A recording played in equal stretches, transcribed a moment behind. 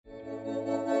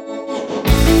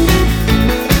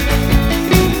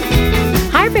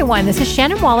everyone. This is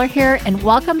Shannon Waller here, and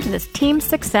welcome to this Team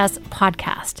Success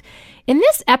podcast. In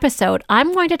this episode,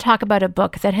 I'm going to talk about a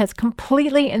book that has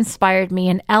completely inspired me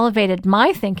and elevated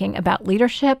my thinking about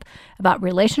leadership, about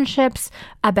relationships,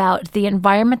 about the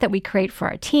environment that we create for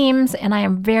our teams, and I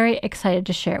am very excited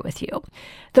to share it with you.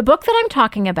 The book that I'm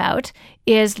talking about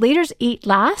is Leaders Eat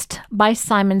Last by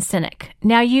Simon Sinek.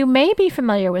 Now, you may be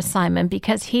familiar with Simon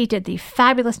because he did the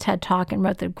fabulous TED Talk and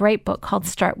wrote the great book called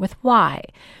Start With Why,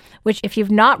 which, if you've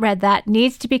not read that,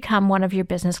 needs to become one of your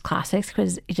business classics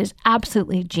because it is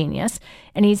absolutely genius.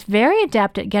 And he's very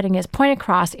adept at getting his point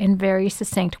across in very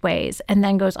succinct ways, and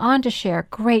then goes on to share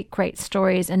great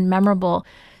stories and memorable,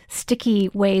 sticky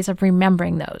ways of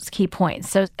remembering those key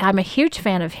points. So I'm a huge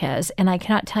fan of his, and I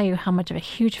cannot tell you how much of a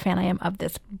huge fan I am of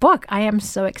this book. I am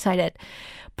so excited.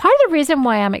 Part of the reason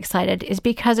why I'm excited is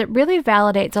because it really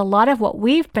validates a lot of what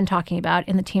we've been talking about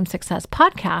in the Team Success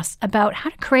podcast about how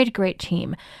to create a great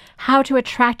team, how to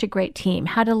attract a great team,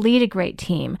 how to lead a great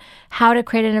team, how to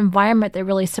create an environment that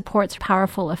really supports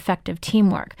powerful, effective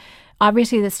teamwork.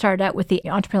 Obviously, this started out with the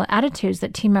entrepreneurial attitudes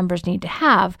that team members need to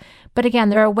have. But again,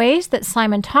 there are ways that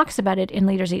Simon talks about it in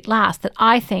Leaders Eat Last that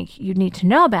I think you need to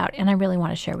know about, and I really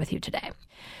want to share with you today.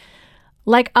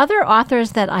 Like other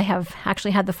authors that I have actually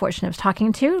had the fortune of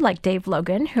talking to, like Dave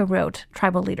Logan, who wrote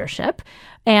Tribal Leadership,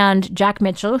 and Jack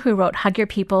Mitchell, who wrote Hug Your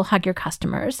People, Hug Your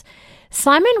Customers,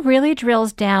 Simon really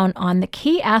drills down on the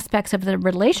key aspects of the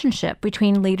relationship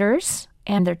between leaders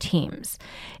and their teams.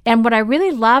 And what I really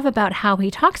love about how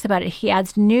he talks about it, he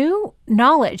adds new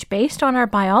knowledge based on our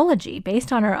biology,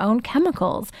 based on our own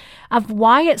chemicals, of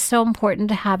why it's so important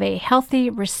to have a healthy,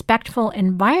 respectful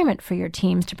environment for your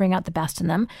teams to bring out the best in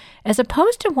them, as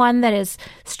opposed to one that is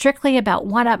strictly about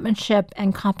one-upmanship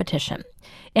and competition.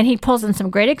 And he pulls in some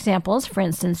great examples, for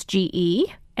instance,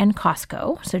 GE and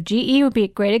Costco. So GE would be a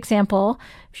great example,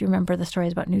 if you remember the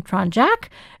stories about Neutron Jack,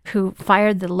 who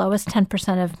fired the lowest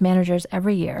 10% of managers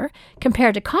every year,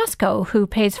 compared to Costco, who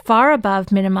pays far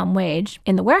above minimum wage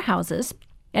in the warehouses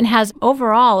and has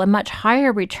overall a much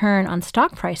higher return on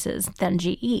stock prices than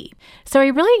GE. So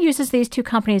he really uses these two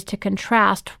companies to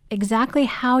contrast exactly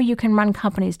how you can run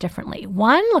companies differently.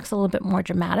 One looks a little bit more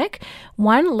dramatic.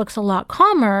 One looks a lot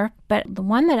calmer, but the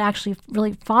one that actually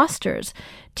really fosters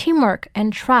teamwork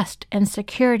and trust and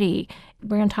security,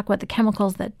 we're going to talk about the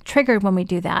chemicals that triggered when we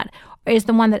do that, is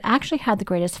the one that actually had the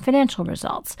greatest financial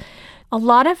results. A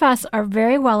lot of us are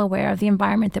very well aware of the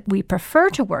environment that we prefer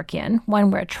to work in,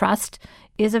 one where trust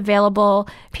is available,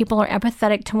 people are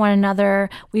empathetic to one another,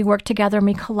 we work together and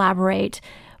we collaborate.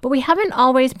 But we haven't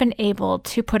always been able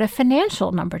to put a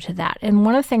financial number to that. And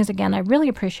one of the things, again, I really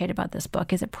appreciate about this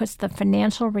book is it puts the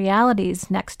financial realities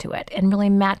next to it and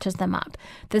really matches them up.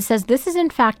 That says this is,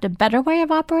 in fact, a better way of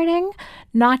operating,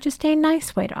 not just a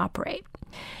nice way to operate.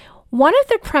 One of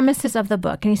the premises of the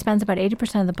book, and he spends about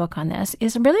 80% of the book on this,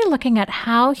 is really looking at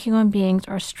how human beings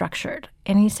are structured.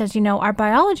 And he says, our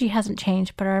biology hasn't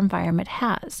changed, but our environment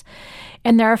has.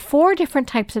 And there are 4 different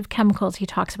types of chemicals he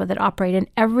talks about that operate in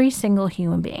every single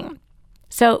human being.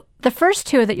 So the first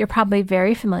 2 that you're probably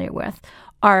very familiar with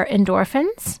are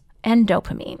endorphins and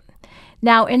dopamine.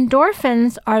 Now,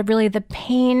 endorphins are really the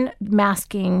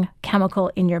pain-masking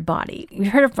chemical in your body. You've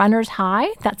heard of runner's high?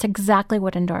 That's exactly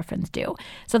what endorphins do.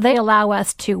 So they allow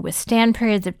us to withstand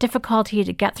periods of difficulty,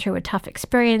 to get through a tough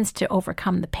experience, to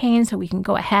overcome the pain so we can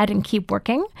go ahead and keep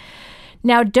working.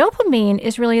 Now, dopamine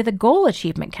is really the goal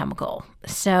achievement chemical.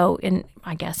 So in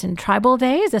tribal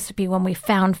days, this would be when we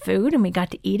found food and we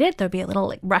got to eat it. There'd be a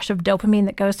little rush of dopamine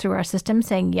that goes through our system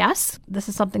saying, yes, this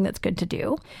is something that's good to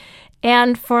do.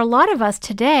 And for a lot of us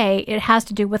today, it has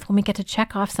to do with when we get to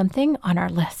check off something on our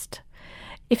list.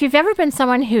 If you've ever been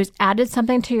someone who's added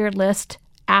something to your list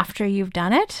after you've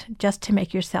done it, just to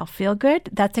make yourself feel good,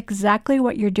 that's exactly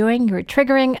what you're doing. You're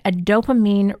triggering a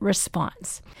dopamine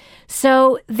response.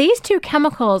 So these 2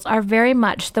 chemicals are very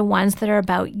much the ones that are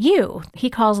about you.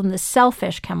 He calls them the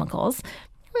selfish chemicals.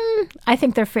 I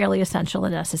think they're fairly essential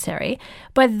and necessary.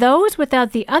 But those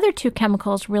without the other 2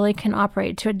 chemicals really can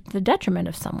operate to the detriment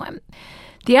of someone.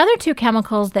 The other 2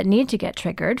 chemicals that need to get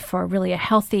triggered for really a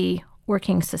healthy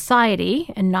working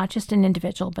society, and not just an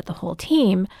individual, but the whole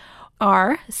team,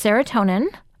 are serotonin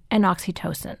and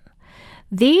oxytocin.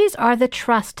 These are the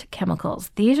trust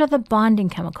chemicals. These are the bonding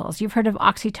chemicals. You've heard of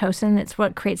oxytocin. It's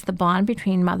what creates the bond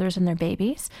between mothers and their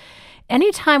babies.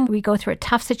 Anytime we go through a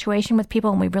tough situation with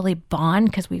people and we really bond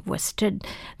because we've withstood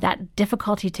that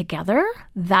difficulty together,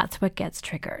 that's what gets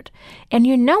triggered. And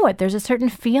you know it. There's a certain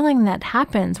feeling that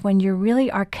happens when you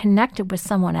really are connected with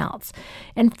someone else.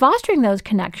 And fostering those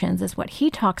connections is what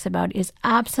he talks about is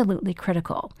absolutely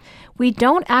critical. We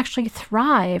don't actually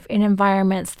thrive in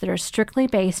environments that are strictly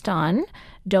based on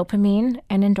dopamine,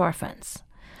 and endorphins.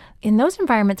 In those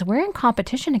environments, we're in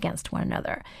competition against one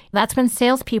another. That's when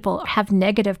salespeople have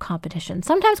negative competition.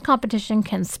 Sometimes competition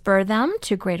can spur them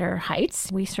to greater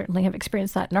heights. We certainly have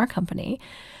experienced that in our company.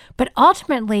 But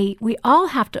ultimately, we all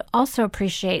have to also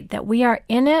appreciate that we are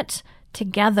in it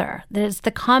together. That it's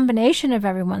the combination of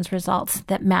everyone's results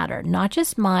that matter, not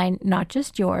just mine, not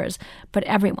just yours, but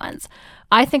everyone's.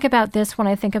 I think about this when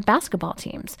I think of basketball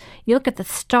teams. You look at the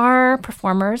star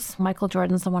performers, Michael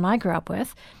Jordan's the one I grew up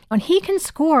with, when he can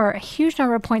score a huge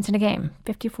number of points in a game,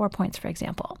 54 points, for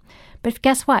example. But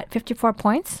guess what? 54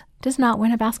 points does not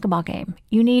win a basketball game.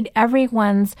 You need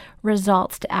everyone's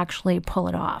results to actually pull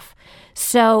it off.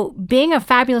 So being a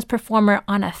fabulous performer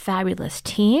on a fabulous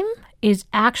team is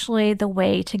actually the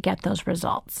way to get those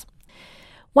results.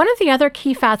 One of the other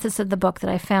key facets of the book that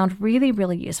I found really,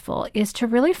 really useful is to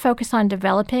really focus on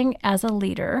developing as a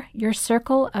leader your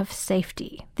circle of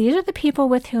safety. These are the people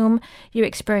with whom you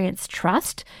experience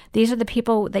trust. These are the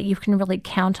people that you can really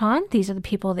count on. These are the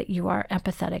people that you are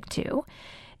empathetic to.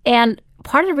 And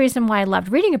part of the reason why I loved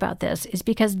reading about this is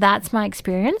because that's my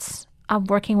experience of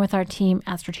working with our team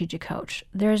as Strategic Coach.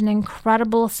 There's an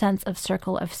incredible sense of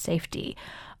circle of safety.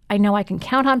 I know I can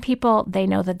count on people. They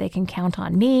know that they can count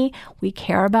on me. We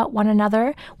care about one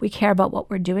another. We care about what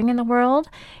we're doing in the world.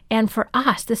 And for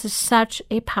us, this is such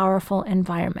a powerful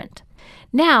environment.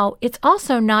 Now, it's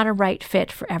also not a right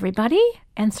fit for everybody,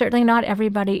 and certainly not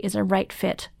everybody is a right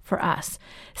fit for us.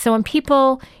 So when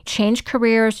people change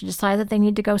careers or decide that they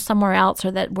need to go somewhere else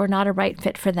or that we're not a right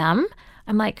fit for them,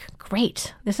 I'm like,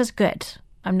 great, this is good.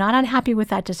 I'm not unhappy with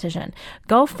that decision.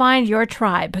 Go find your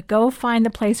tribe. Go find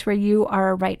the place where you are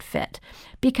a right fit.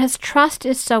 Because trust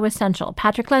is so essential.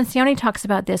 Patrick Lencioni talks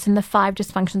about this in the 5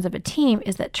 dysfunctions of a team,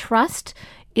 is that trust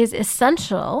is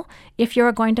essential if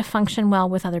you're going to function well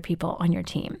with other people on your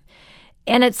team.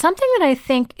 And it's something that I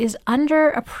think is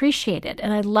underappreciated.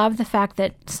 And I love the fact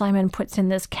that Simon puts in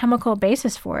this chemical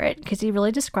basis for it, because he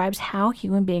really describes how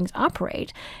human beings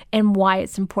operate and why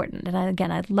it's important. And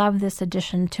again, I love this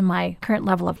addition to my current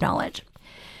level of knowledge.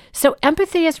 So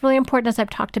empathy is really important, as I've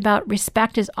talked about.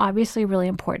 Respect is obviously really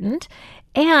important.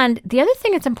 And the other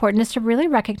thing that's important is to really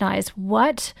recognize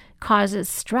what causes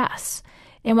stress.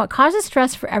 And what causes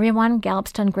stress for everyone,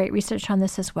 Gallup's done great research on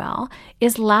this as well,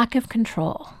 is lack of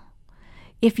control.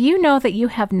 If you know that you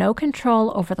have no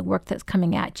control over the work that's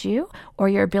coming at you, or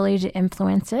your ability to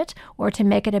influence it, or to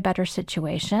make it a better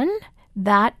situation,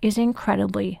 that is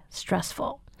incredibly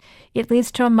stressful. It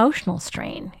leads to emotional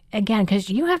strain, again, because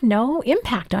you have no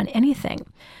impact on anything.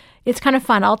 It's kind of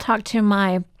fun. I'll talk to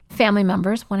my family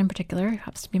members, one in particular, who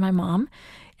happens to be my mom,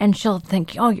 and she'll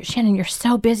think, oh, Shannon, you're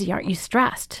so busy. Aren't you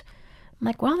stressed? I'm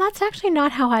like, well, that's actually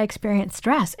not how I experience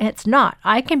stress. And it's not.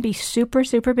 I can be super,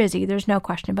 super busy. There's no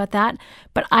question about that.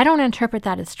 But I don't interpret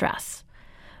that as stress.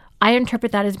 I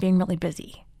interpret that as being really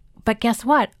busy. But guess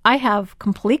what? I have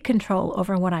complete control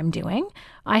over what I'm doing.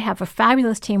 I have a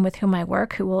fabulous team with whom I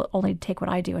work who will only take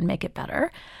what I do and make it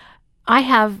better. I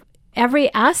have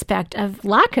every aspect of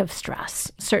lack of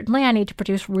stress. Certainly, I need to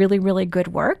produce really, really good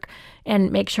work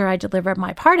and make sure I deliver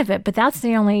my part of it, but that's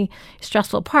the only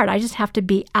stressful part. I just have to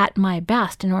be at my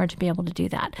best in order to be able to do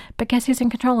that. But guess who's in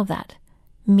control of that?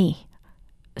 Me.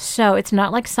 So it's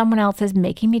not like someone else is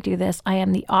making me do this. I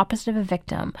am the opposite of a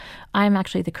victim. I am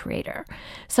actually the creator.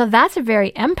 So that's a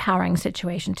very empowering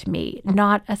situation to me,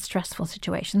 not a stressful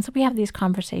situation. So we have these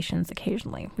conversations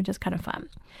occasionally, which is kind of fun.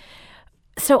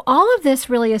 So all of this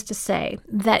really is to say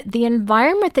that the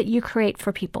environment that you create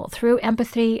for people through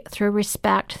empathy, through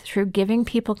respect, through giving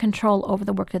people control over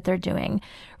the work that they're doing,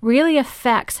 really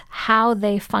affects how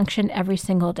they function every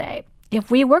single day. If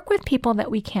we work with people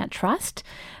that we can't trust,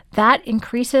 that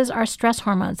increases our stress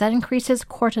hormones. That increases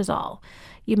cortisol.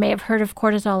 You may have heard of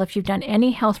cortisol if you've done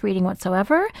any health reading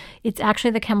whatsoever. It's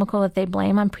actually the chemical that they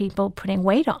blame on people putting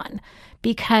weight on,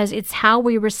 because it's how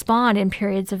we respond in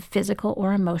periods of physical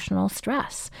or emotional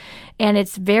stress. And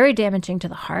it's very damaging to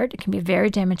the heart. It can be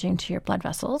very damaging to your blood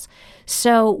vessels.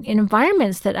 So in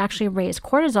environments that actually raise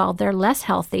cortisol, they're less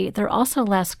healthy. They're also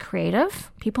less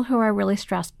creative. People who are really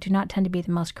stressed do not tend to be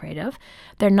the most creative.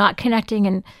 They're not connecting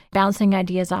and bouncing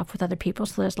ideas off with other people,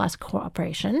 so there's less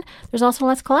cooperation. There's also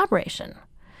less collaboration.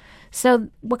 So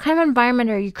what kind of environment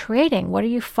are you creating? What are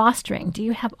you fostering? Do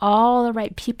you have all the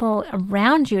right people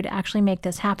around you to actually make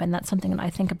this happen? That's something that I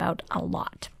think about a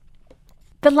lot.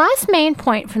 The last main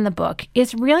point from the book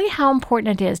is really how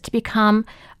important it is to become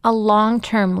a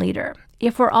long-term leader.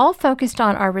 If we're all focused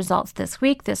on our results this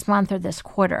week, this month, or this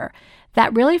quarter,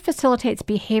 that really facilitates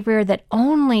behavior that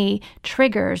only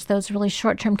triggers those really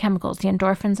short-term chemicals, the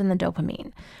endorphins and the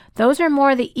dopamine. Those are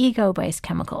more the ego-based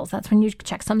chemicals. That's when you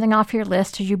check something off your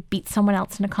list or you beat someone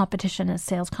else in a competition, a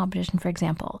sales competition, for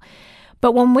example.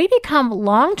 But when we become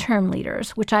long-term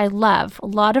leaders, which I love, a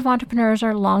lot of entrepreneurs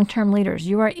are long-term leaders.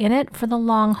 You are in it for the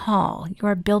long haul. You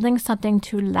are building something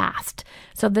to last.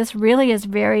 So this really is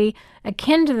very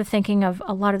akin to the thinking of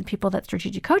a lot of the people that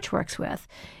Strategic Coach works with,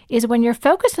 is when you're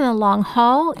focused on the long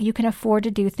haul, you can afford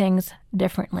to do things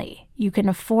differently. You can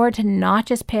afford to not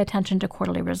just pay attention to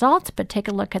quarterly results, but take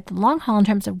a look at the long haul in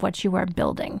terms of what you are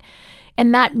building.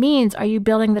 And that means, are you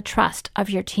building the trust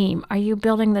of your team? Are you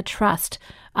building the trust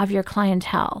of your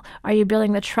clientele? Are you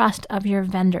building the trust of your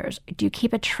vendors? Do you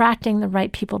keep attracting the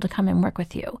right people to come and work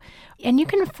with you? And you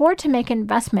can afford to make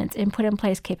investments and put in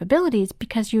place capabilities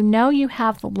because you know you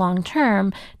have the long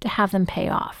term to have them pay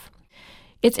off.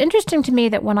 It's interesting to me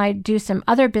that when I do some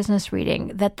other business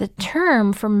reading, that the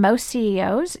term for most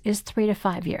CEOs is 3 to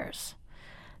 5 years.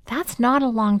 That's not a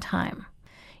long time.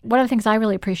 One of the things I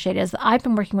really appreciate is that I've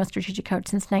been working with Strategic Coach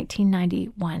since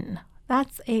 1991.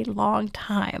 That's a long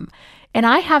time. And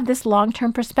I have this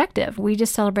long-term perspective. We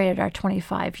just celebrated our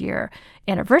 25-year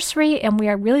anniversary, and we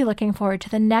are really looking forward to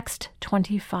the next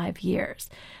 25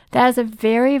 years. That is a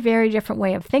very, very different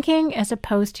way of thinking as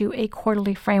opposed to a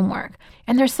quarterly framework.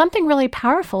 And there's something really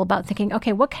powerful about thinking,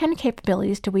 okay, what kind of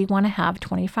capabilities do we want to have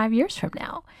 25 years from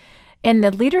now? And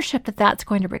the leadership that that's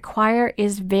going to require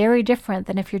is very different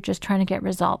than if you're just trying to get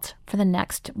results for the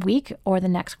next week or the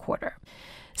next quarter.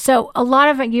 So a lot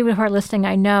of you who are listening,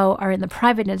 I know, are in the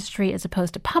private industry as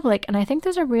opposed to public. And I think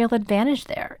there's a real advantage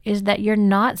there is that you're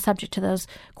not subject to those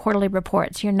quarterly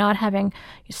reports. You're not having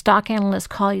stock analysts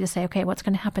call you to say, okay, what's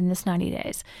going to happen this 90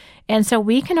 days? And so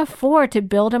we can afford to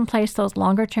build in place those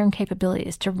longer term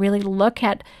capabilities to really look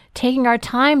at taking our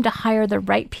time to hire the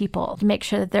right people, to make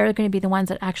sure that they're going to be the ones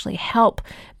that actually help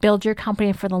build your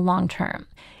company for the long term.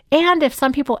 And if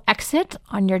some people exit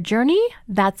on your journey,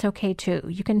 that's okay too.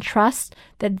 You can trust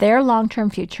that their long-term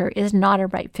future is not a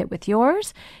right fit with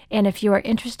yours. And if you are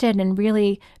interested in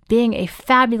really being a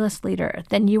fabulous leader,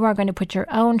 then you are going to put your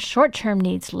own short-term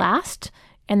needs last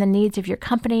and the needs of your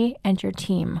company and your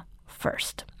team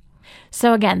first.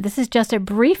 So again, this is just a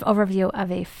brief overview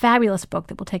of a fabulous book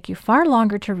that will take you far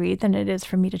longer to read than it is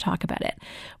for me to talk about it.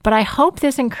 But I hope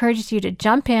this encourages you to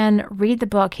jump in, read the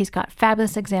book. He's got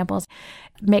fabulous examples.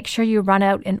 Make sure you run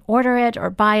out and order it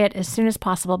or buy it as soon as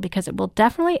possible because it will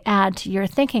definitely add to your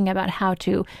thinking about how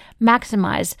to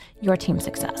maximize your team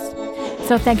success.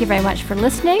 So thank you very much for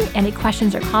listening. Any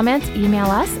questions or comments, email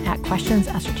us at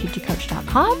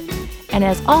questions@strategiccoach.com. And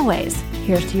as always,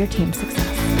 here's to your team success.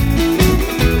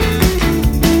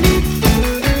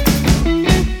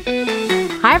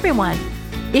 Hi, everyone.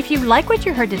 If you like what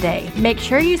you heard today, make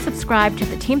sure you subscribe to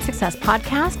the Team Success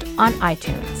Podcast on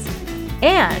iTunes.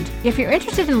 And if you're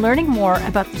interested in learning more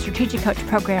about the Strategic Coach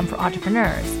program for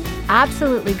entrepreneurs,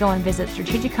 absolutely go and visit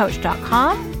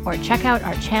strategiccoach.com or check out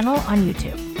our channel on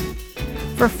YouTube.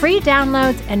 For free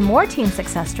downloads and more team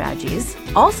success strategies,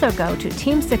 also go to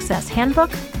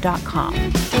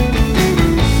teamsuccesshandbook.com.